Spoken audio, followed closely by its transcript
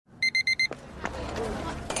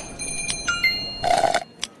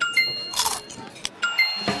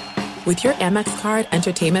With your Amex card,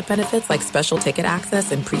 entertainment benefits like special ticket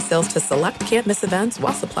access and pre-sales to select can't-miss events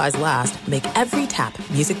while supplies last make every tap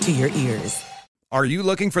music to your ears. Are you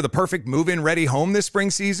looking for the perfect move-in ready home this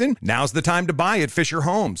spring season? Now's the time to buy at Fisher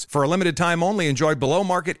Homes. For a limited time only, enjoy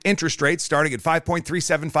below-market interest rates starting at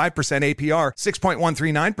 5.375% APR,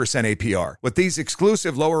 6.139% APR. With these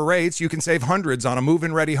exclusive lower rates, you can save hundreds on a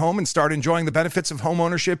move-in ready home and start enjoying the benefits of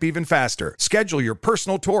homeownership even faster. Schedule your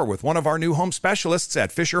personal tour with one of our new home specialists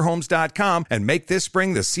at FisherHomes.com and make this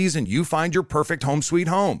spring the season you find your perfect home sweet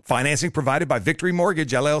home. Financing provided by Victory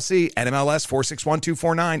Mortgage, LLC, NMLS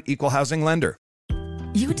 461249, Equal Housing Lender.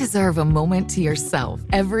 You deserve a moment to yourself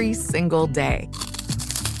every single day.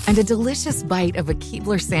 And a delicious bite of a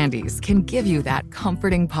Keebler Sandies can give you that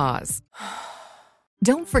comforting pause.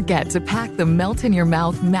 Don't forget to pack the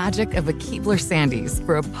melt-in-your-mouth magic of a Keebler Sandies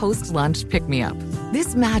for a post-lunch pick-me-up.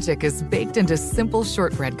 This magic is baked into simple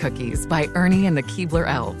shortbread cookies by Ernie and the Keebler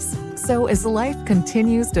Elves. So as life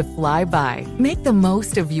continues to fly by, make the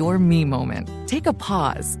most of your me moment. Take a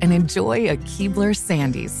pause and enjoy a Keebler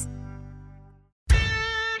Sandies.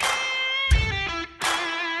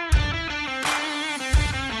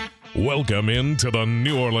 Welcome into the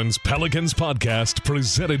New Orleans Pelicans Podcast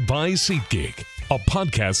presented by SeatGeek, a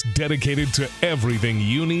podcast dedicated to everything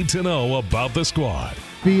you need to know about the squad.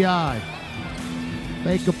 B.I.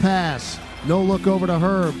 Make a pass. No look over to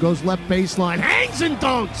Herb. Goes left baseline. Hangs and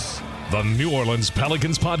dunks. The New Orleans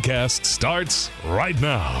Pelicans Podcast starts right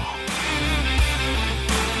now.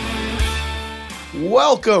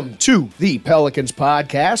 Welcome to the Pelicans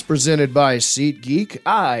Podcast presented by SeatGeek.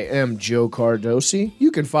 I am Joe Cardosi.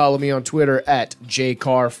 You can follow me on Twitter at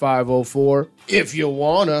jcar504 if you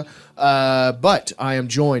wanna. But I am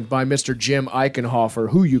joined by Mr. Jim Eichenhofer,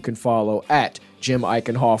 who you can follow at Jim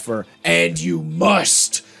Eichenhofer. And you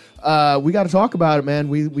must. We got to talk about it, man.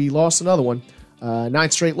 We lost another one.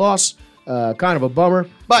 9th straight loss. Kind of a bummer.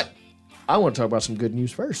 But I want to talk about some good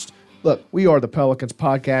news first. Look, we are the Pelicans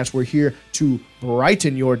Podcast. We're here to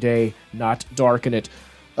brighten your day, not darken it.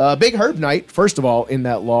 Big Herb night, first of all, in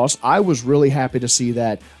that loss. I was really happy to see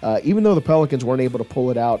that. Even though the Pelicans weren't able to pull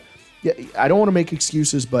it out, I don't want to make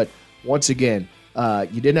excuses, but once again,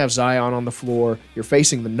 you didn't have Zion on the floor. You're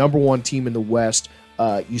facing the number one team in the West.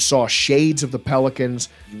 You saw shades of the Pelicans.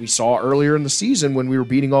 We saw earlier in the season when we were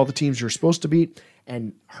beating all the teams you're supposed to beat.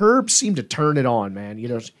 And Herb seemed to turn it on, man. You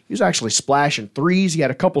know, he was actually splashing threes. He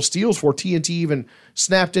had a couple steals before TNT even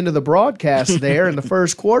snapped into the broadcast there in the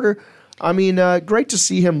first quarter. I mean, great to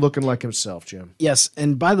see him looking like himself, Jim. Yes,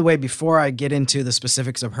 and by the way, before I get into the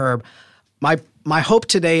specifics of Herb, my hope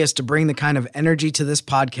today is to bring the kind of energy to this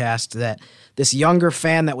podcast that this younger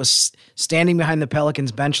fan that was standing behind the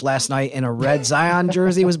Pelicans bench last night in a red Zion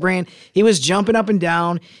jersey was bringing. He was jumping up and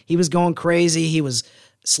down. He was going crazy. He was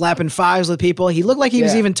slapping fives with people. He looked like he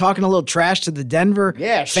was even talking a little trash to the Denver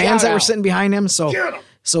fans that were sitting behind him. So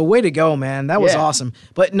way to go, man. That was awesome.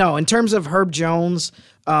 But no, in terms of Herb Jones,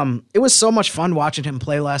 it was so much fun watching him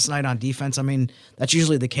play last night on defense. I mean, that's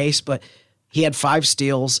usually the case, but he had 5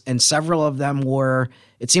 steals, and several of them were,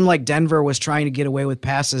 it seemed like Denver was trying to get away with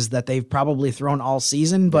passes that they've probably thrown all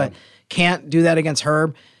season, but can't do that against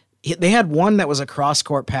Herb. They had one that was a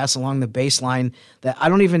cross-court pass along the baseline that I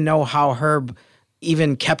don't even know how Herb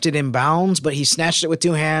even kept it in bounds, but he snatched it with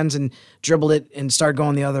 2 hands and dribbled it and started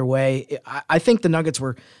going the other way. I think the Nuggets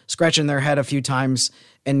were scratching their head a few times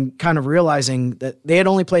and kind of realizing that they had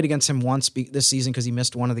only played against him once this season because he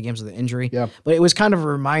missed one of the games with the injury. Yeah. But it was kind of a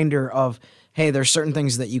reminder of, hey, there's certain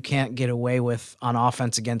things that you can't get away with on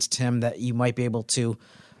offense against him that you might be able to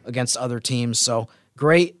against other teams. So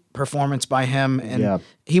great performance by him, and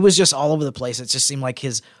he was just all over the place. It just seemed like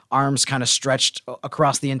his arms kind of stretched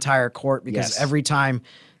across the entire court because every time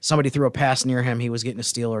somebody threw a pass near him, he was getting a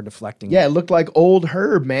steal or deflecting. Yeah, it looked like old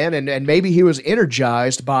Herb, man, and maybe he was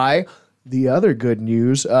energized by the other good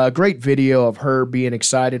news. Great video of Herb being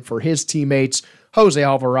excited for his teammates, Jose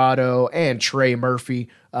Alvarado and Trey Murphy,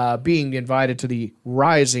 being invited to the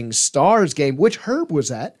Rising Stars game, which Herb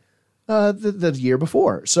was at the year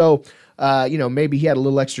before. So, maybe he had a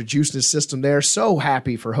little extra juice in his system there. So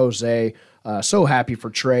happy for Jose. So happy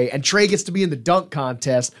for Trey. And Trey gets to be in the dunk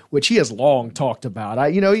contest, which he has long talked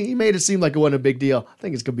about. He made it seem like it wasn't a big deal. I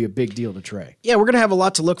think it's going to be a big deal to Trey. Yeah, we're going to have a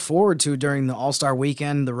lot to look forward to during the All-Star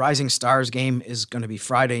weekend. The Rising Stars game is going to be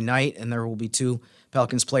Friday night, and there will be 2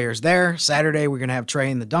 Pelicans players there. Saturday, we're going to have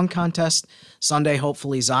Trey in the dunk contest. Sunday,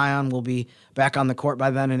 hopefully Zion will be back on the court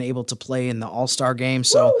by then and able to play in the All-Star game.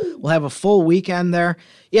 So we'll have a full weekend there.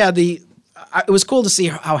 Yeah, it was cool to see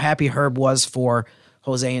how happy Herb was for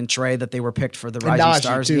Jose and Trey that they were picked for the Rising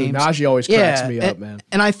Stars games. Najee always cracks me up, man.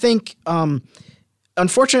 And I think,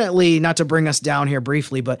 unfortunately, not to bring us down here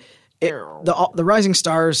briefly, but The Rising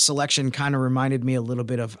Stars selection kind of reminded me a little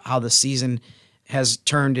bit of how the season has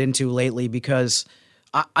turned into lately, because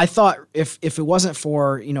I thought if it wasn't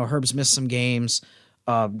for, Herb's missed some games,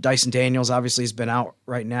 Dyson Daniels obviously has been out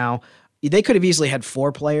right now, they could have easily had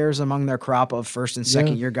 4 players among their crop of first and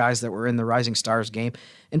second year guys that were in the Rising Stars game.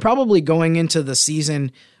 And probably going into the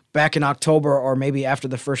season back in October, or maybe after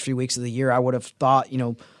the first few weeks of the year, I would have thought,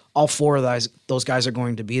 all 4 of those guys are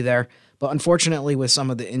going to be there. But unfortunately, with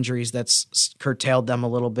some of the injuries, that's curtailed them a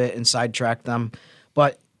little bit and sidetracked them.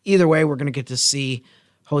 But either way, we're going to get to see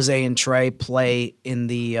Jose and Trey play in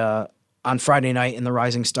the on Friday night in the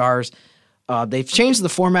Rising Stars. They've changed the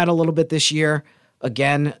format a little bit this year.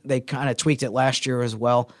 Again, they kind of tweaked it last year as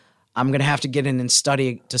well. I'm going to have to get in and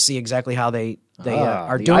study to see exactly how they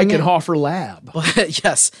are doing it. Eichenhofer Lab. But,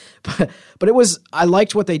 yes. But I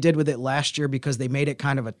liked what they did with it last year because they made it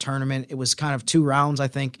kind of a tournament. It was kind of 2 rounds, I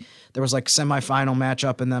think. There was like semifinal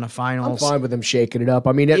matchup and then a finals. I'm fine with them shaking it up.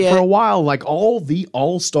 I mean, for a while, like all the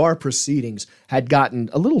all-star proceedings had gotten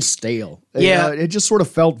a little stale. Yeah. It just sort of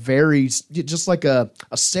felt very, just like a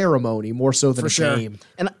ceremony more so than a game.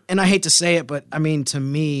 And I hate to say it, but I mean, to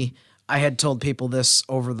me, I had told people this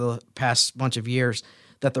over the past bunch of years,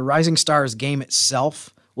 that the Rising Stars game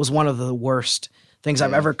itself was one of the worst things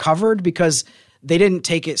I've ever covered, because they didn't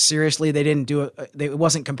take it seriously. They didn't do it. It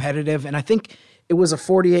wasn't competitive. And I think it was a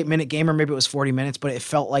 48-minute game, or maybe it was 40 minutes, but it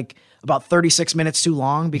felt like about 36 minutes too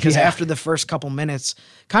long, because after the first couple minutes,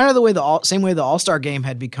 kind of same way the All-Star game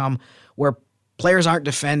had become, where players aren't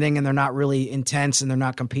defending and they're not really intense and they're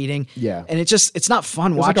not competing. Yeah. And it's not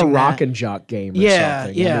fun watching like a rock and jock game or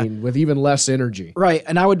something. Yeah. I mean, with even less energy. Right.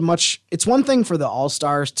 And it's one thing for the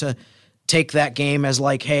All-Stars to take that game as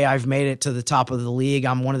like, hey, I've made it to the top of the league.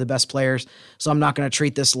 I'm one of the best players, so I'm not going to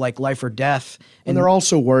treat this like life or death. And they're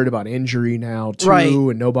also worried about injury now, too, right.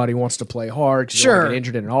 And nobody wants to play hard because you don't get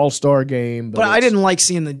injured in an all-star game. But I didn't like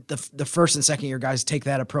seeing the first and second year guys take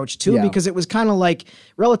that approach, too, because it was kind of like,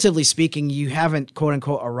 relatively speaking, you haven't,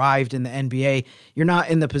 quote-unquote, arrived in the NBA. You're not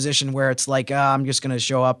in the position where it's like, I'm just going to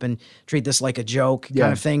show up and treat this like a joke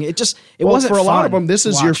kind of thing. It wasn't for a fun lot of them, this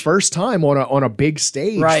is your first time on a big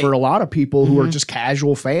stage for a lot of people who are just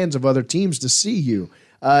casual fans of other teams to see you.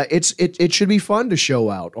 It should be fun to show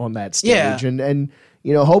out on that stage, and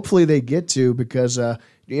hopefully they get to, because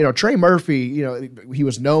Trey Murphy, he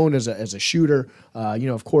was known as a shooter,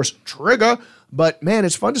 of course trigger, but man,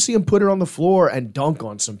 it's fun to see him put it on the floor and dunk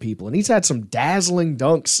on some people, and he's had some dazzling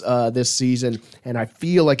dunks this season, and I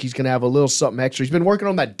feel like he's going to have a little something extra. He's been working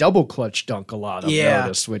on that double clutch dunk a lot, I've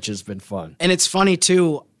noticed, which has been fun. And it's funny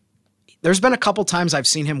too. There's been a couple times I've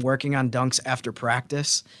seen him working on dunks after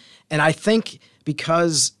practice, and I think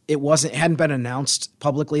because it hadn't been announced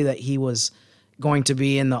publicly that he was going to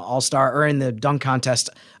be in the All-Star or in the dunk contest,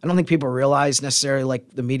 I don't think people realize necessarily, like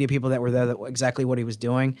the media people that were there, exactly what he was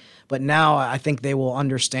doing. But now I think they will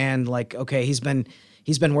understand, like, okay, he's been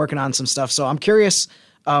working on some stuff. So I'm curious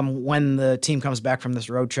when the team comes back from this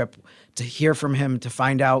road trip to hear from him, to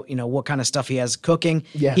find out, what kind of stuff he has cooking.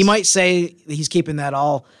 Yes. He might say he's keeping that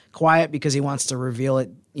all quiet because he wants to reveal it,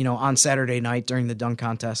 on Saturday night during the dunk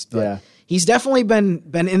contest. But he's definitely been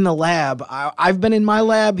in the lab. I've been in my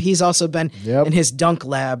lab. He's also been in his dunk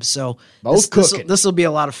lab. So this will be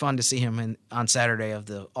a lot of fun to see him on Saturday of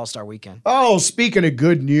the All-Star weekend. Oh, speaking of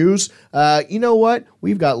good news, you know what?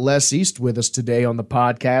 We've got Les East with us today on the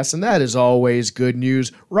podcast, and that is always good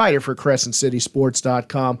news. Writer for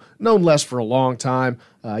CrescentCitySports.com, known Les for a long time.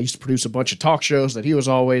 Used to produce a bunch of talk shows that he was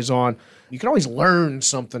always on. You can always learn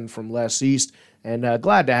something from Les East, and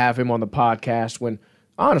glad to have him on the podcast when,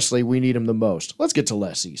 honestly, we need him the most. Let's get to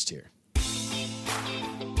Les East here.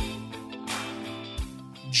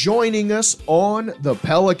 Joining us on the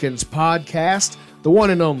Pelicans Podcast, the one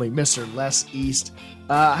and only Mr. Les East.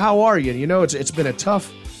 How are you? It's been a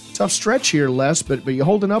tough stretch here, Les, but you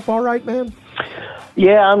holding up all right, man?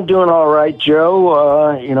 Yeah, I'm doing all right,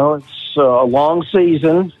 Joe. It's a long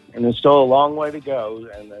season, and there's still a long way to go.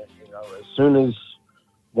 And, as soon as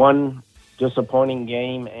one disappointing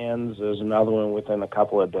game ends, there's another one within a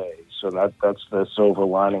couple of days. So that's the silver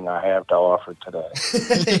lining I have to offer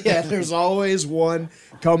today. Yeah, there's always one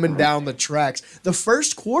coming down the tracks. The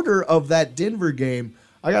first quarter of that Denver game,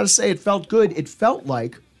 I got to say, it felt good. It felt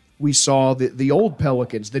like we saw the old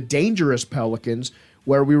Pelicans, the dangerous Pelicans,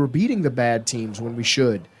 where we were beating the bad teams when we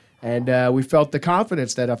should. And we felt the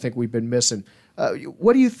confidence that I think we've been missing.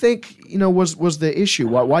 What do you think, was the issue?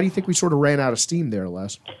 Why do you think we sort of ran out of steam there,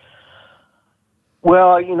 Les?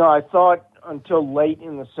 Well, I thought until late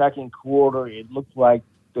in the second quarter, it looked like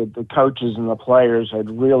the coaches and the players had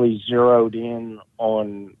really zeroed in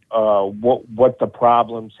on what the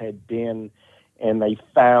problems had been, and they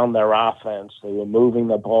found their offense. They were moving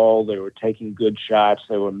the ball. They were taking good shots.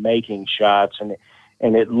 They were making shots, and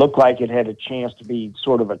it looked like it had a chance to be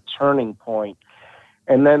sort of a turning point.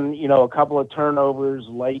 And then, a couple of turnovers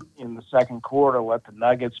late in the second quarter let the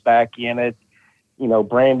Nuggets back in it.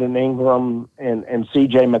 Brandon Ingram and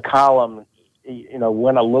C.J. McCollum,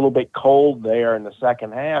 went a little bit cold there in the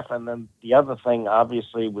second half. And then the other thing,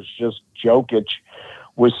 obviously, was just Jokic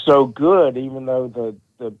was so good, even though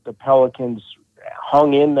the Pelicans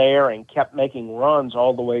hung in there and kept making runs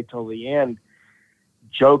all the way till the end.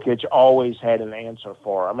 Jokic always had an answer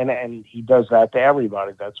for him, and he does that to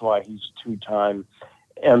everybody. That's why he's a two-time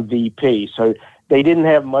MVP. So they didn't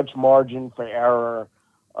have much margin for error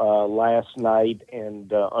last night,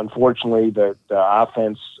 and unfortunately the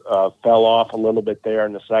offense fell off a little bit there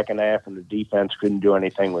in the second half, and the defense couldn't do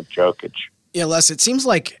anything with Jokic. Yeah, Les, it seems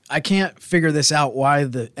like I can't figure this out, why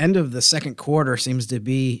the end of the second quarter seems to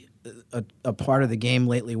be a part of the game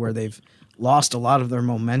lately where they've lost a lot of their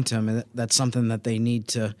momentum, and that's something that they need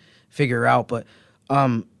to figure out. But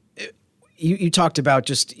you talked about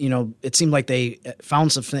just, it seemed like they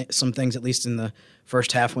found some things, at least in the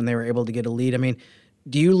first half, when they were able to get a lead. I mean,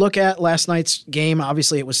 do you look at last night's game?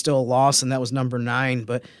 Obviously, it was still a loss, and that was number 9.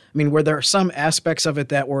 But, I mean, were there some aspects of it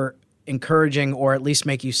that were encouraging, or at least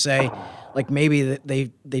make you say, like, maybe that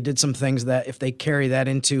they did some things that if they carry that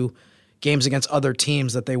into games against other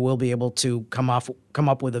teams, that they will be able to come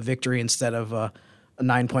up with a victory instead of a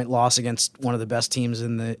 9-point loss against one of the best teams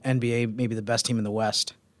in the NBA, maybe the best team in the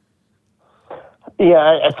West?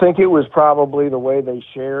 Yeah, I think it was probably the way they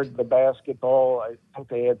shared the basketball. I think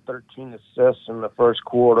they had 13 assists in the first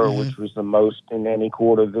quarter, which was the most in any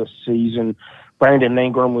quarter this season. Brandon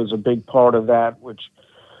Ingram was a big part of that, which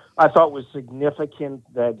I thought was significant,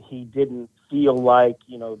 that he didn't feel like,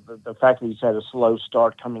 the fact that he's had a slow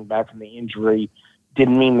start coming back from the injury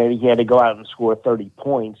didn't mean that he had to go out and score 30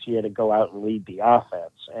 points. He had to go out and lead the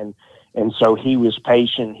offense. And so he was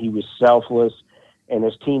patient, he was selfless, and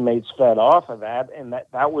his teammates fed off of that. And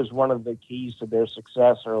that was one of the keys to their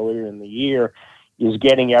success earlier in the year, is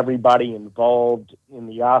getting everybody involved in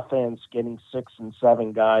the offense, getting 6 and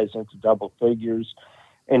 7 guys into double figures,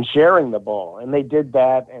 and sharing the ball. And they did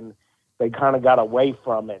that, and they kind of got away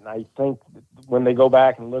from it. And I think when they go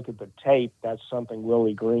back and look at the tape, that's something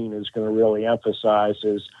Willie Green is going to really emphasize,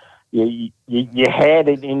 is you had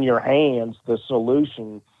it in your hands, the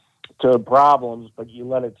solution to problems, but you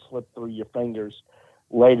let it slip through your fingers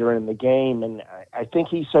later in the game. And I think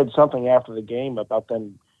he said something after the game about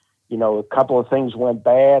them, a couple of things went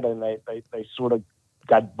bad, and they sort of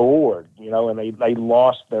got bored, and they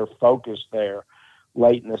lost their focus there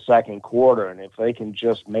late in the second quarter. And if they can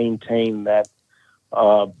just maintain that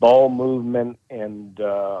ball movement and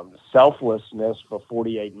selflessness for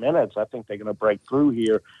 48 minutes, I think they're going to break through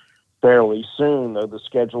here fairly soon, though the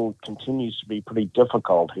schedule continues to be pretty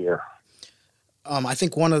difficult here. I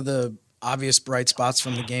think one of the obvious bright spots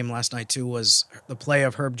from the game last night, too, was the play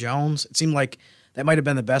of Herb Jones. It seemed like that might have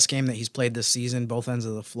been the best game that he's played this season, both ends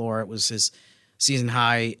of the floor. It was his season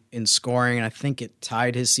high in scoring, and I think it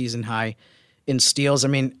tied his season high in steals. I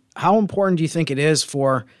mean, how important do you think it is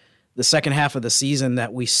for the second half of the season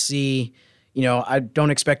that we see, I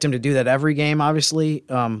don't expect him to do that every game, obviously,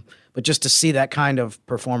 but just to see that kind of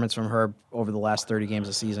performance from Herb over the last 30 games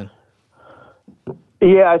of the season?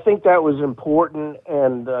 Yeah, I think that was important,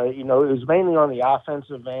 and it was mainly on the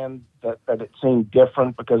offensive end that it seemed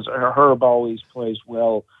different, because Herb always plays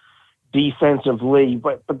well defensively.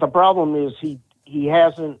 But the problem is he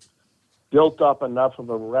hasn't built up enough of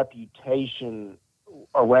a reputation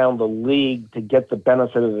around the league to get the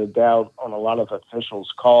benefit of the doubt on a lot of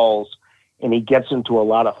officials' calls, and he gets into a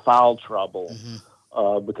lot of foul trouble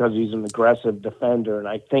because he's an aggressive defender, and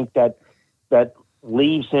I think that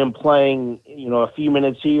leaves him playing, a few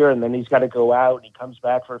minutes here, and then he's got to go out, and he comes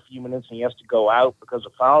back for a few minutes, and he has to go out because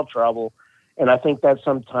of foul trouble. And I think that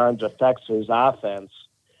sometimes affects his offense,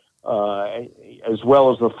 as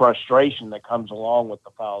well as the frustration that comes along with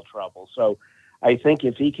the foul trouble. So I think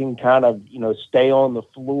if he can kind of, stay on the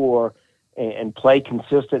floor and play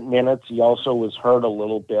consistent minutes, he also was hurt a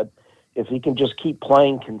little bit. If he can just keep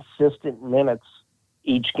playing consistent minutes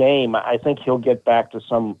each game, I think he'll get back to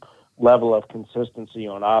some level of consistency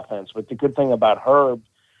on offense. But the good thing about Herb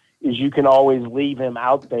is you can always leave him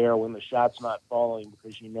out there when the shot's not falling,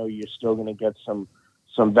 because you're still going to get some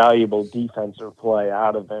valuable defensive play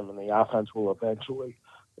out of him, and the offense will eventually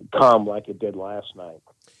come like it did last night.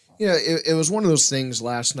 Yeah, it was one of those things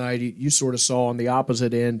last night you sort of saw on the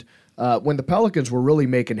opposite end. When the Pelicans were really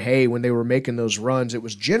making hay, when they were making those runs, it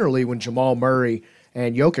was generally when Jamal Murray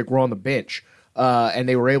and Jokic were on the bench. And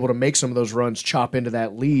they were able to make some of those runs, chop into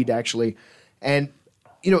that lead, actually. And,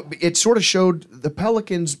 it sort of showed the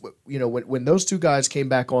Pelicans, when those two guys came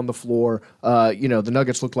back on the floor, the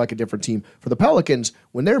Nuggets looked like a different team. For the Pelicans,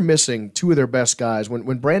 when they're missing two of their best guys,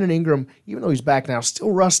 when Brandon Ingram, even though he's back now,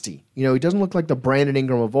 still rusty. He doesn't look like the Brandon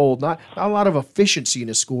Ingram of old, not a lot of efficiency in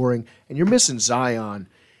his scoring, and you're missing Zion.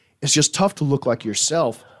 It's just tough to look like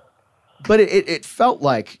yourself. But it felt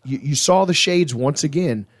like you saw the shades once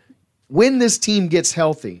again. When this team gets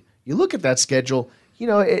healthy, you look at that schedule,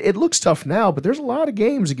 it looks tough now, but there's a lot of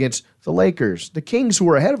games against the Lakers, the Kings, who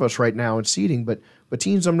are ahead of us right now in seeding, but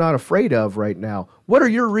teams I'm not afraid of right now. What are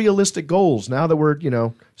your realistic goals now that we're,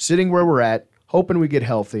 sitting where we're at, hoping we get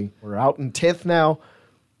healthy? We're out in 10th now.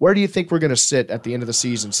 Where do you think we're going to sit at the end of the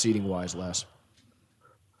season seeding-wise, Les?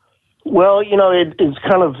 Well, it's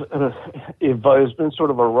kind of it's been sort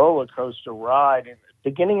of a roller coaster ride. At the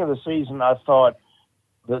beginning of the season, I thought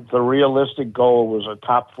that the realistic goal was a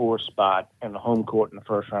top 4 spot and the home court in the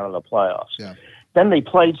first round of the playoffs. Yeah. Then they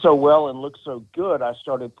played so well and looked so good, I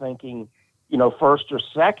started thinking, first or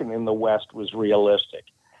second in the West was realistic.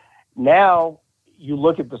 Now you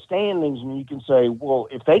look at the standings and you can say, well,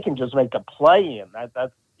 if they can just make a play-in,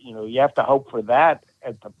 that you have to hope for that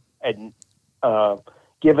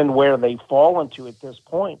given where they've fallen to at this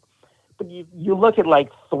point. But you look at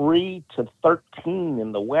like 3 to 13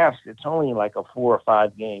 in the West, it's only like a 4 or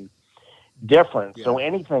 5 game difference. Yeah. So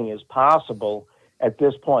anything is possible at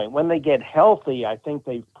this point. When they get healthy, I think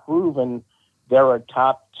they've proven they're a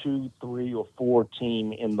top 2, 3, or 4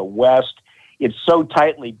 team in the West. It's so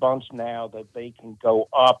tightly bunched now that they can go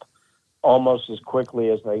up almost as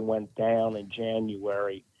quickly as they went down in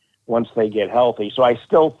January once they get healthy. So I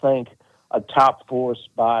still think a top 4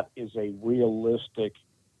 spot is a realistic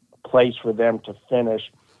place for them to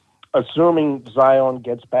finish, assuming Zion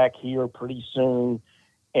gets back here pretty soon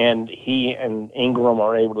and he and Ingram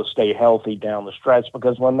are able to stay healthy down the stretch,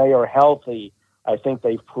 because when they are healthy, I think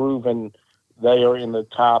they've proven they are in the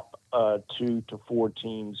top 2 to 4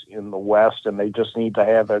 teams in the West, and they just need to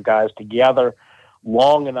have their guys together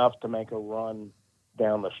long enough to make a run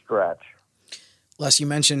down the stretch. Les, you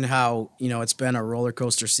mentioned how, it's been a roller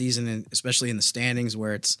coaster season, and especially in the standings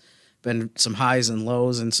where it's been some highs and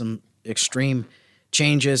lows and some extreme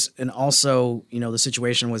changes, and also, the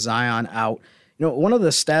situation with Zion out. One of the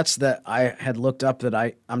stats that I had looked up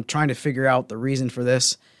that I'm trying to figure out the reason for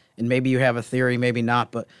this, and maybe you have a theory, maybe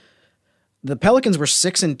not, but the Pelicans were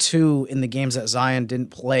 6-2 in the games that Zion didn't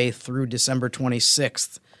play through December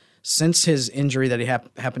 26th. Since his injury that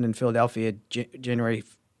happened in Philadelphia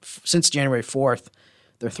since January 4th,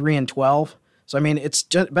 they're 3-12. So, it's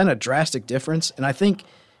just been a drastic difference. And I think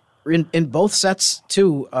in both sets,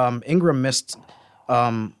 too, Ingram missed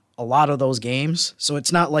a lot of those games. So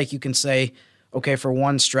it's not like you can say, okay, for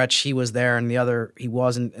one stretch he was there and the other he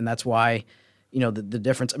wasn't, and that's why, the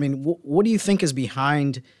difference. What do you think is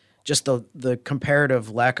behind just the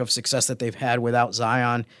comparative lack of success that they've had without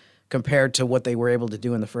Zion compared to what they were able to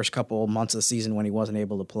do in the first couple of months of the season when he wasn't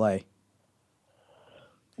able to play?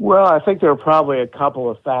 Well, I think there are probably a couple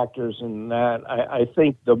of factors in that. I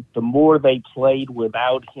think the more they played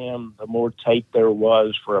without him, the more tape there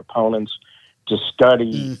was for opponents to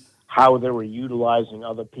study how they were utilizing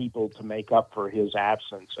other people to make up for his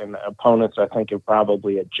absence. And opponents, I think, have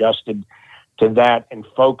probably adjusted to that and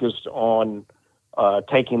focused on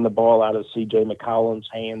taking the ball out of C.J. McCollum's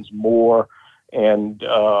hands more and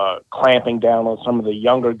clamping down on some of the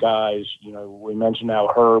younger guys. We mentioned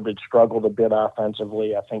how Herb had struggled a bit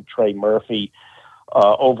offensively. I think Trey Murphy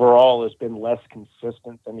overall has been less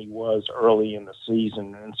consistent than he was early in the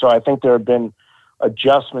season. And so I think there have been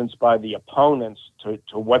adjustments by the opponents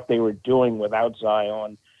to what they were doing without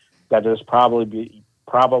Zion that has probably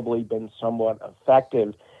been somewhat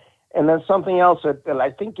effective. And then something else that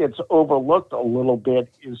I think gets overlooked a little bit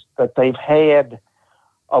is that they've had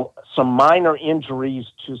some minor injuries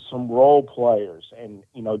to some role players. And,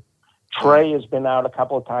 Trey has been out a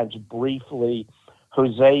couple of times briefly.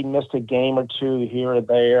 Jose missed a game or two here or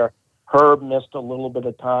there. Herb missed a little bit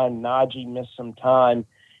of time. Najee missed some time.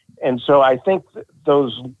 And so I think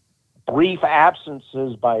those brief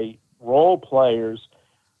absences by role players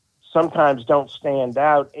sometimes don't stand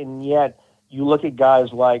out. And yet you look at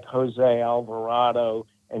guys like Jose Alvarado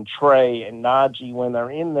and Trey and Najee when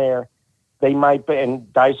they're in there, they might be,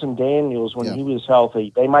 and Dyson Daniels when he was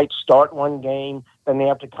healthy, they might start one game, then they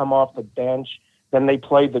have to come off the bench, then they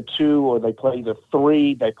play the 2 or they play the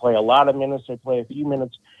 3, they play a lot of minutes, they play a few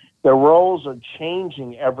minutes. Their roles are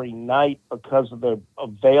changing every night because of the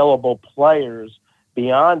available players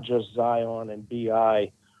beyond just Zion and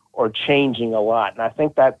B.I. are changing a lot. And I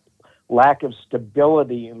think that lack of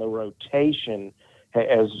stability in the rotation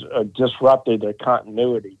has disrupted their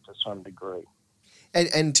continuity to some degree.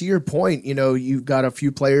 And to your point, you've got a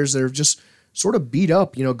few players that are just sort of beat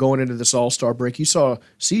up, going into this All-Star break. You saw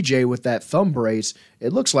CJ with that thumb brace.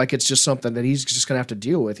 It looks like it's just something that he's just going to have to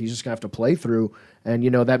deal with. He's just going to have to play through. And,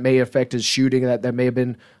 that may affect his shooting. That may have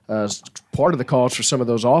been part of the cause for some of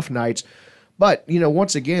those off nights. But,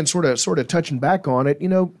 once again, sort of touching back on it,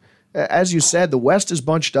 as you said, the West is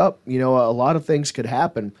bunched up. A lot of things could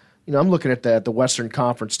happen. I'm looking at the Western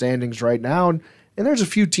Conference standings right now, and there's a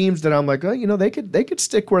few teams that I'm like, they could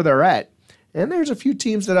stick where they're at. And there's a few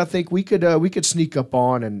teams that I think we could sneak up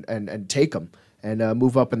on and take them and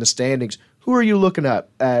move up in the standings. Who are you looking at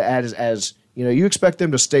as you expect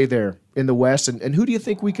them to stay there in the West, and who do you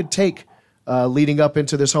think we could take leading up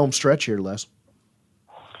into this home stretch here, Les?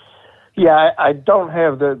 Yeah, I don't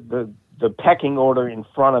have the pecking order in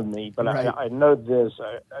front of me, but right. I know this: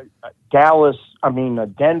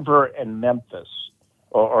 Denver and Memphis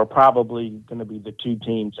are probably going to be the two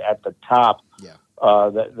teams at the top. Yeah.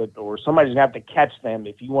 Or somebody's going to have to catch them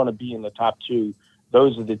if you want to be in the top two.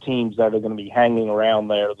 Those are the teams that are going to be hanging around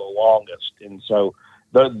there the longest, and so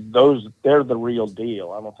they're the real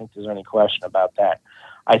deal. I don't think there's any question about that.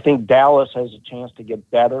 I think Dallas has a chance to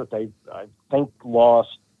get better. I think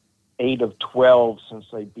lost 8 of 12 since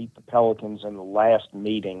they beat the Pelicans in the last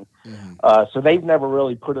meeting. Mm-hmm. So they've never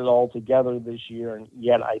really put it all together this year, and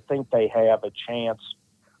yet I think they have a chance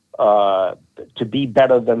to be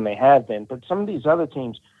better than they have been. But some of these other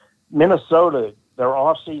teams, Minnesota, their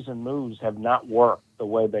off-season moves have not worked the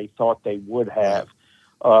way they thought they would have.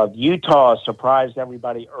 Utah surprised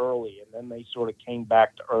everybody early, and then they sort of came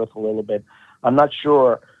back to earth a little bit. I'm not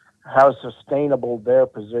sure how sustainable their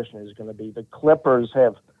position is going to be. The Clippers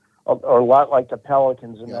are a lot like the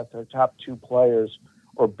Pelicans in that their top two players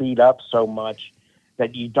are beat up so much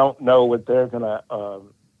that you don't know what they're going to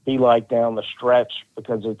be like down the stretch,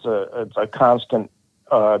 because it's a constant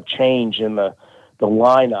change in the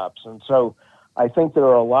lineups. And so I think there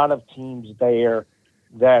are a lot of teams there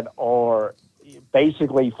that are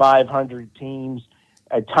basically 500 teams.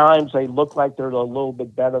 At times they look like they're a little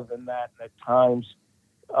bit better than that, and at times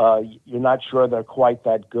you're not sure they're quite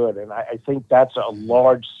that good. And I think that's a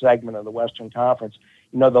large segment of the Western Conference.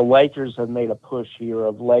 The Lakers have made a push here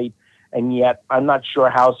of late, and yet I'm not sure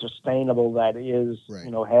how sustainable that is.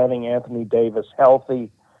 Right. Having Anthony Davis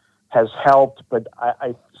healthy has helped, but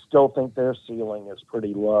I still think their ceiling is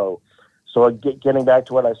pretty low. So getting back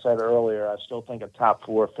to what I said earlier, I still think a top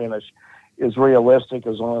 4 finish is realistic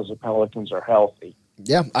as long as the Pelicans are healthy.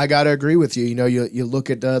 Yeah, I got to agree with you. You look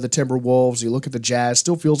at the Timberwolves, you look at the Jazz,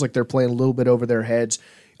 still feels like they're playing a little bit over their heads.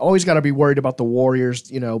 Always got to be worried about the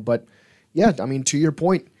Warriors, but yeah, to your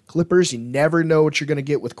point, Clippers, you never know what you're going to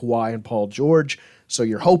get with Kawhi and Paul George, so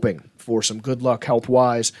you're hoping for some good luck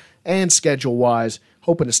health-wise and schedule-wise,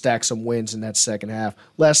 hoping to stack some wins in that second half.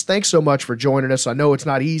 Les, thanks so much for joining us. I know it's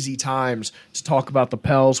not easy times to talk about the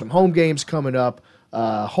Pels, some home games coming up,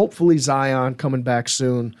 hopefully Zion coming back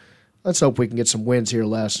soon. Let's hope we can get some wins here,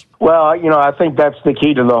 Les. Well, I think that's the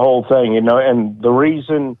key to the whole thing, and the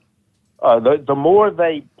reason, the more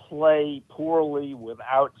they play poorly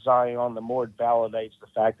without Zion, the more it validates the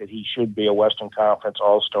fact that he should be a Western Conference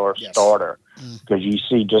All-Star starter, because you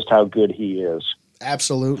see just how good he is.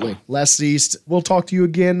 Absolutely. Les East, we'll talk to you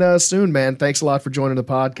again soon, man. Thanks a lot for joining the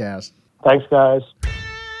podcast. Thanks, guys.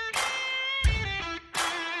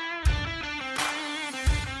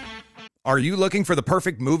 Are you looking for the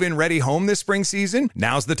perfect move-in ready home this spring season?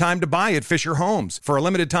 Now's the time to buy at Fisher Homes. For a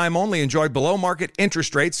limited time only, enjoy below-market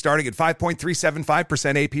interest rates starting at 5.375%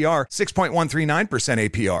 APR, 6.139%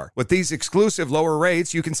 APR. With these exclusive lower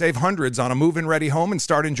rates, you can save hundreds on a move-in ready home and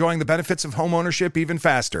start enjoying the benefits of home ownership even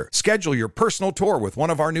faster. Schedule your personal tour with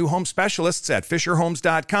one of our new home specialists at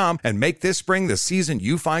FisherHomes.com and make this spring the season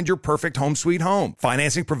you find your perfect home sweet home.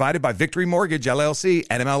 Financing provided by Victory Mortgage, LLC,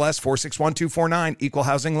 NMLS 461249, Equal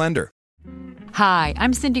Housing Lender. Hi,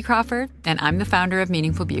 I'm Cindy Crawford, and I'm the founder of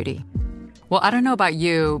Meaningful Beauty. Well, I don't know about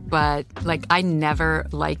you, but, I never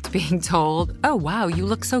liked being told, oh, wow, you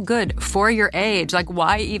look so good for your age.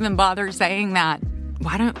 Why even bother saying that?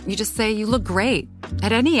 Why don't you just say you look great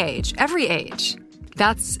at any age, every age?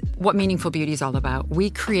 That's what Meaningful Beauty is all about.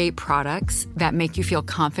 We create products that make you feel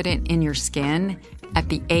confident in your skin at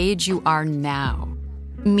the age you are now.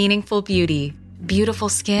 Meaningful Beauty. Beautiful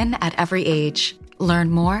skin at every age.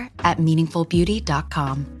 Learn more at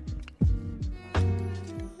meaningfulbeauty.com.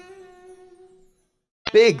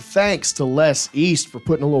 Big thanks to Les East for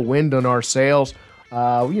putting a little wind on our sails.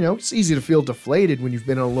 It's easy to feel deflated when you've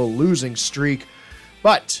been on a little losing streak.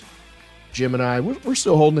 But Jim and I, we're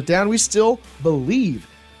still holding it down. We still believe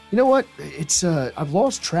You know what? It's I've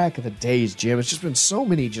lost track of the days, Jim. It's just been so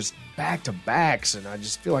many just back-to-backs, and I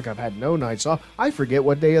just feel like I've had no nights off. I forget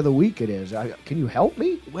what day of the week it is. Can you help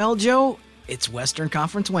me? Well, Joe, it's Western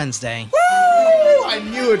Conference Wednesday. Woo! I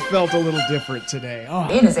knew it felt a little different today. Oh.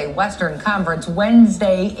 It is a Western Conference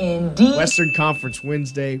Wednesday indeed. Western Conference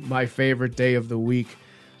Wednesday, my favorite day of the week.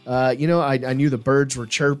 I knew the birds were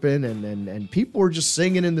chirping and people were just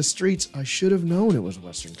singing in the streets. I should have known it was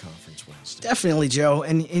Western Conference Wednesday. Definitely, Joe.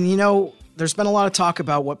 And there's been a lot of talk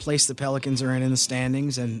about what place the Pelicans are in the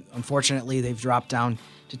standings, and unfortunately they've dropped down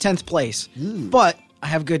to 10th place. Ooh. But I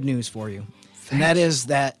have good news for you. And that is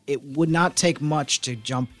that it would not take much to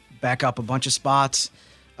jump back up a bunch of spots.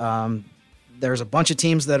 There's a bunch of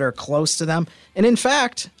teams that are close to them. And in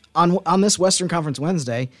fact, on this Western Conference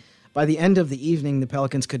Wednesday, by the end of the evening, the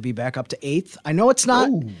Pelicans could be back up to 8th. I know it's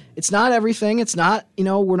not everything. It's not,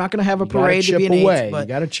 we're not going to have a parade to be an 8th. But you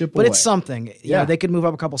got to chip away. But it's something. Yeah. They could move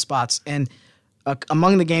up a couple spots. And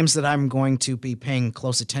among the games that I'm going to be paying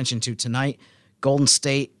close attention to tonight, Golden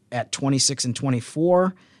State at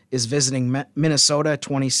 26-24 is visiting Minnesota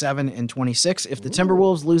 27-26. If the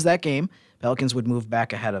Timberwolves lose that game, Pelicans would move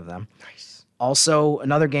back ahead of them. Nice. Also,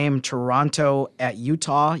 another game, Toronto at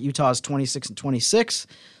Utah. Utah is 26-26.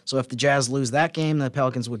 So if the Jazz lose that game, the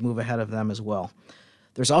Pelicans would move ahead of them as well.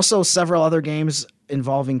 There's also several other games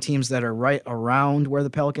involving teams that are right around where the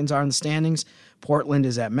Pelicans are in the standings. Portland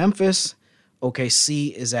is at Memphis.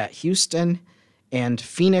 OKC is at Houston. And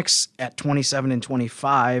Phoenix at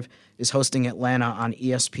 27-25 is hosting Atlanta on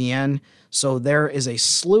ESPN. So there is a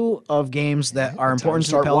slew of games that are important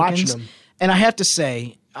to the Pelicans. And I have to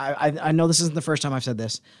say, I know this isn't the first time I've said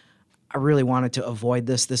this. I really wanted to avoid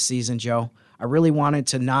this season, Joe. I really wanted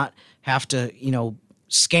to not have to,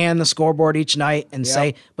 scan the scoreboard each night and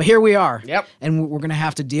say, but here we are. Yep. And we're going to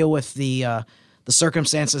have to deal with the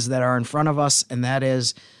circumstances that are in front of us, and that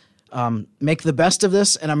is make the best of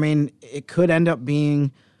this. And, I mean, it could end up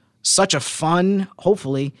being such a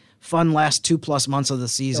hopefully fun last 2+ months of the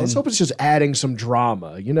season. Let's hope it's just adding some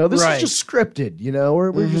drama. This is just scripted.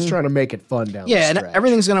 We're just trying to make it fun down the stretch. And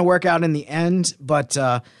everything's going to work out in the end, but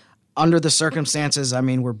under the circumstances, I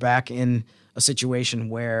mean, we're back in a situation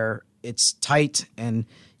where it's tight and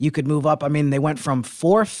you could move up. I mean, they went from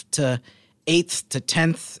 4th to 8th to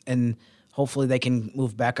 10th, and hopefully they can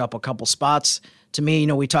move back up a couple spots. To me,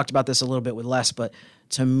 we talked about this a little bit with Les, but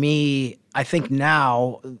to me, I think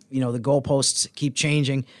now, the goalposts keep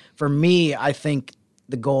changing. For me, I think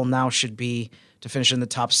the goal now should be to finish in the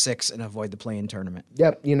top 6 and avoid the play-in tournament.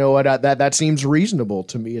 Yep, you know what? That seems reasonable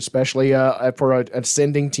to me, especially for an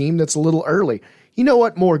ascending team that's a little early. You know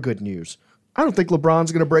what? More good news. I don't think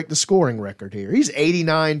LeBron's going to break the scoring record here. He's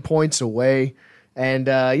 89 points away, and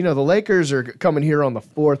the Lakers are coming here on the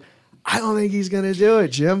 4th. I don't think he's going to do it,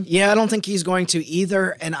 Jim. Yeah, I don't think he's going to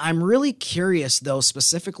either, and I'm really curious, though,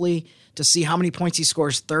 specifically to see how many points he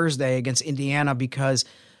scores Thursday against Indiana, because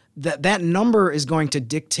that number is going to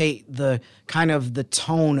dictate the kind of the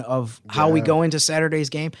tone of how we go into Saturday's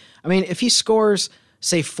game. I mean, if he scores,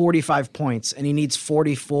 say, 45 points and he needs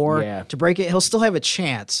 44 to break it, he'll still have a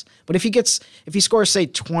chance. But if he scores, say,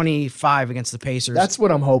 25 against the Pacers, that's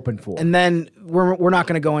what I'm hoping for. And then we're not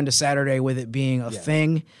going to go into Saturday with it being a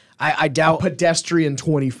thing. I doubt a pedestrian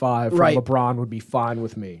 25 from LeBron would be fine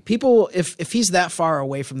with me. People, if he's that far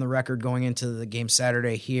away from the record going into the game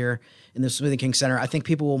Saturday here in the Smoothie King Center, I think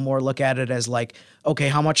people will more look at it as like, okay,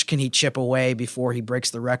 how much can he chip away before he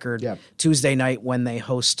breaks the record Tuesday night when they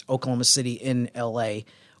host Oklahoma City in LA.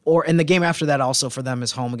 Or in the game after that also for them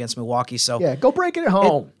is home against Milwaukee. So go break it at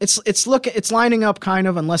home. It's lining up kind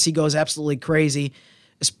of, unless he goes absolutely crazy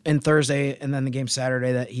in Thursday and then the game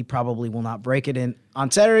Saturday, that he probably will not break it in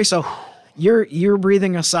on Saturday. So you're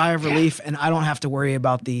breathing a sigh of relief, and I don't have to worry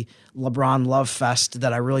about the LeBron love fest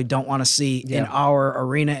that I really don't want to see in our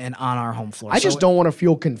arena and on our home floor. I just don't want to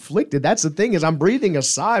feel conflicted. That's the thing, is I'm breathing a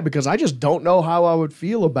sigh because I just don't know how I would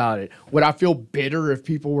feel about it. Would I feel bitter if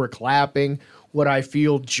people were clapping? Would I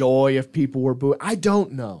feel joy if people were booing? I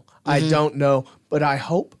don't know. I don't know, but I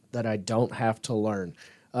hope that I don't have to learn.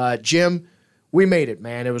 Jim, we made it,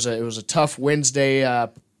 man. It was a tough Wednesday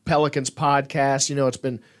Pelicans podcast. It's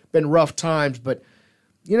been rough times, but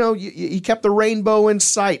you kept the rainbow in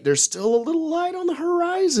sight. There's still a little light on the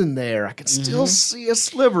horizon there. I can still see a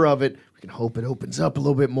sliver of it. We can hope it opens up a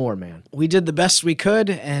little bit more, man. We did the best we could,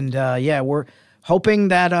 and we're hoping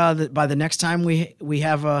that by the next time we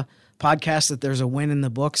have a podcast that there's a win in the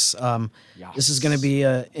books. This is going to be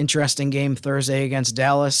an interesting game Thursday against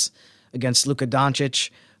Dallas, against Luka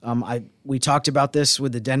Doncic. We talked about this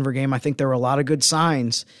with the Denver game. I think there were a lot of good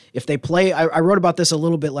signs. If they play, I wrote about this a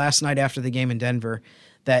little bit last night after the game in Denver,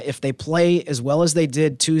 that if they play as well as they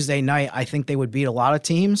did Tuesday night, I think they would beat a lot of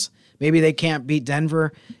teams. Maybe they can't beat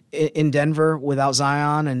Denver in Denver without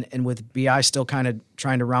Zion and with B.I. still kind of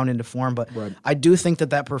trying to round into form. But I do think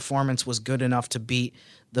that performance was good enough to beat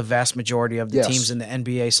the vast majority of the teams in the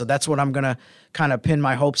NBA. So that's what I'm going to kind of pin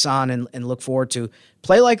my hopes on and look forward to.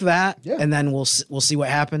 Play like that, and then we'll see what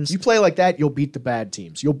happens. You play like that, you'll beat the bad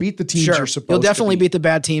teams. You'll beat the teams you're supposed to. You'll definitely beat the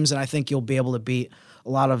bad teams, and I think you'll be able to beat a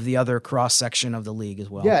lot of the other cross section of the league as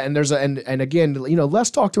well. Yeah, and there's and again, Les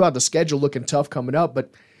talked about the schedule looking tough coming up, but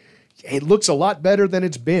it looks a lot better than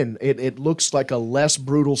it's been. It looks like a less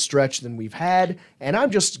brutal stretch than we've had, and I'm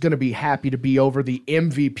just going to be happy to be over the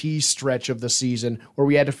MVP stretch of the season where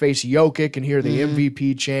we had to face Jokic and hear the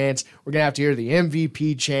MVP chants. We're going to have to hear the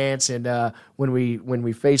MVP chants, and when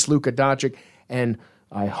we face Luka Doncic, and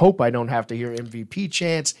I hope I don't have to hear MVP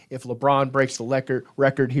chants if LeBron breaks the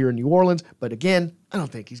record here in New Orleans, but again, I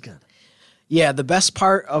don't think he's going to. Yeah, the best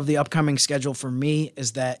part of the upcoming schedule for me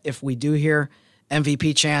is that if we do hear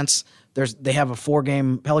MVP chants, Pelicans have a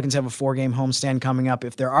 4-game homestand coming up.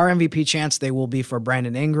 If there are MVP chants, they will be for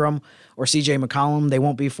Brandon Ingram or CJ McCollum. They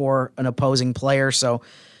won't be for an opposing player. So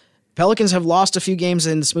Pelicans have lost a few games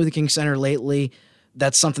in the Smoothie King Center lately.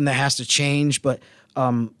 That's something that has to change, but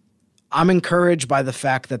I'm encouraged by the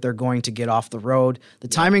fact that they're going to get off the road. The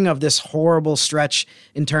timing of this horrible stretch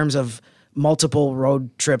in terms of multiple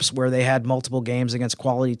road trips where they had multiple games against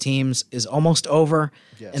quality teams is almost over,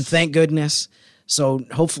 and thank goodness. So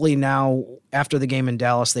hopefully now, after the game in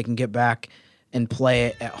Dallas, they can get back and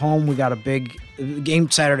play at home. We got a big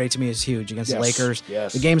game Saturday. To me is huge against the Lakers.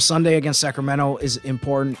 Yes. The game Sunday against Sacramento is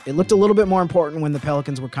important. It looked a little bit more important when the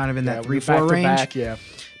Pelicans were kind of in that 3-4 range.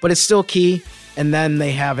 But it's still key. And then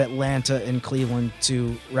they have Atlanta and Cleveland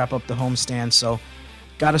to wrap up the homestand. So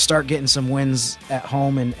got to start getting some wins at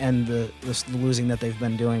home and end the losing that they've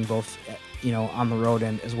been doing both on the road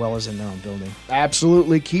and as well as in their own building.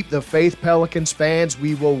 Absolutely. Keep the faith, Pelicans fans.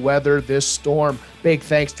 We will weather this storm. Big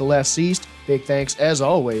thanks to Les East. Big thanks, as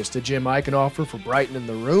always, to Jim Eichenhofer for brightening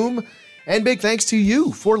the room. And big thanks to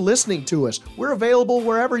you for listening to us. We're available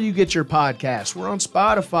wherever you get your podcasts. We're on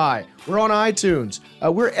Spotify. We're on iTunes.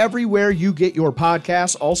 We're everywhere you get your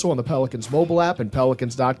podcasts. Also on the Pelicans mobile app and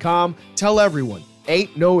pelicans.com. Tell everyone,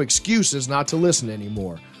 ain't no excuses not to listen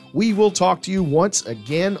anymore. We will talk to you once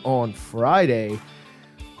again on Friday.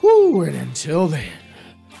 Whew, and until then,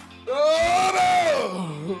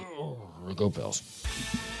 go Pels.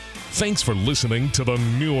 Thanks for listening to the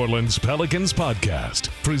New Orleans Pelicans Podcast,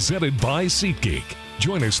 presented by SeatGeek.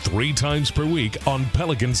 Join us 3 times per week on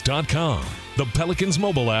Pelicans.com, the Pelicans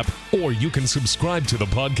mobile app, or you can subscribe to the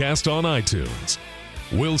podcast on iTunes.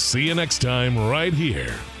 We'll see you next time right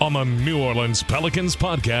here on the New Orleans Pelicans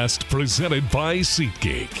Podcast, presented by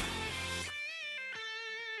SeatGeek.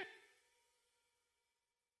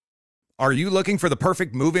 Are you looking for the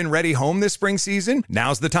perfect move-in ready home this spring season?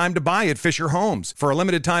 Now's the time to buy at Fisher Homes. For a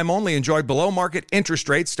limited time only, enjoy below-market interest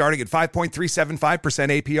rates starting at 5.375%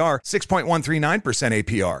 APR, 6.139%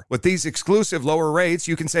 APR. With these exclusive lower rates,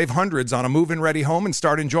 you can save hundreds on a move-in ready home and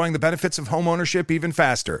start enjoying the benefits of homeownership even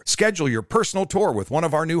faster. Schedule your personal tour with one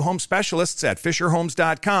of our new home specialists at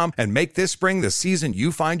FisherHomes.com and make this spring the season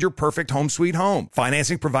you find your perfect home sweet home.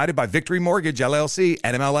 Financing provided by Victory Mortgage, LLC,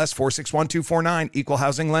 NMLS 461249, Equal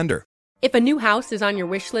Housing Lender. If a new house is on your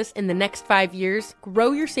wish list in the next 5 years,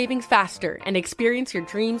 grow your savings faster and experience your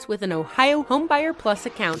dreams with an Ohio Homebuyer Plus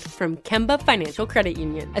account from Kemba Financial Credit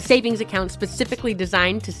Union. A savings account specifically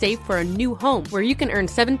designed to save for a new home where you can earn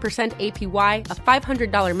 7% APY, a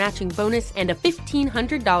 $500 matching bonus, and a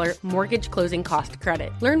 $1,500 mortgage closing cost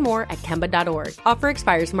credit. Learn more at Kemba.org. Offer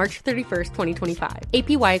expires March 31st, 2025.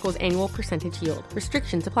 APY equals annual percentage yield.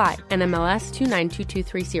 Restrictions apply. NMLS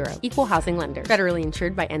 292230. Equal Housing Lender. Federally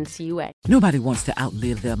insured by NCUA. Nobody wants to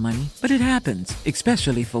outlive their money, but it happens,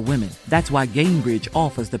 especially for women. That's why Gainbridge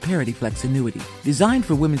offers the Parity Flex annuity, designed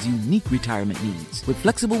for women's unique retirement needs, with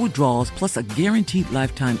flexible withdrawals plus a guaranteed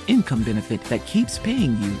lifetime income benefit that keeps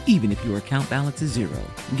paying you even if your account balance is zero.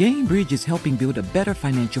 Gainbridge is helping build a better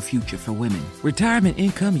financial future for women. Retirement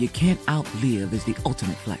income you can't outlive is the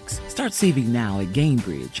ultimate flex. Start saving now at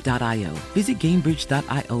Gainbridge.io. Visit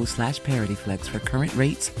Gainbridge.io/ParityFlex for current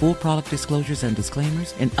rates, full product disclosures and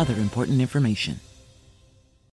disclaimers, and other important information.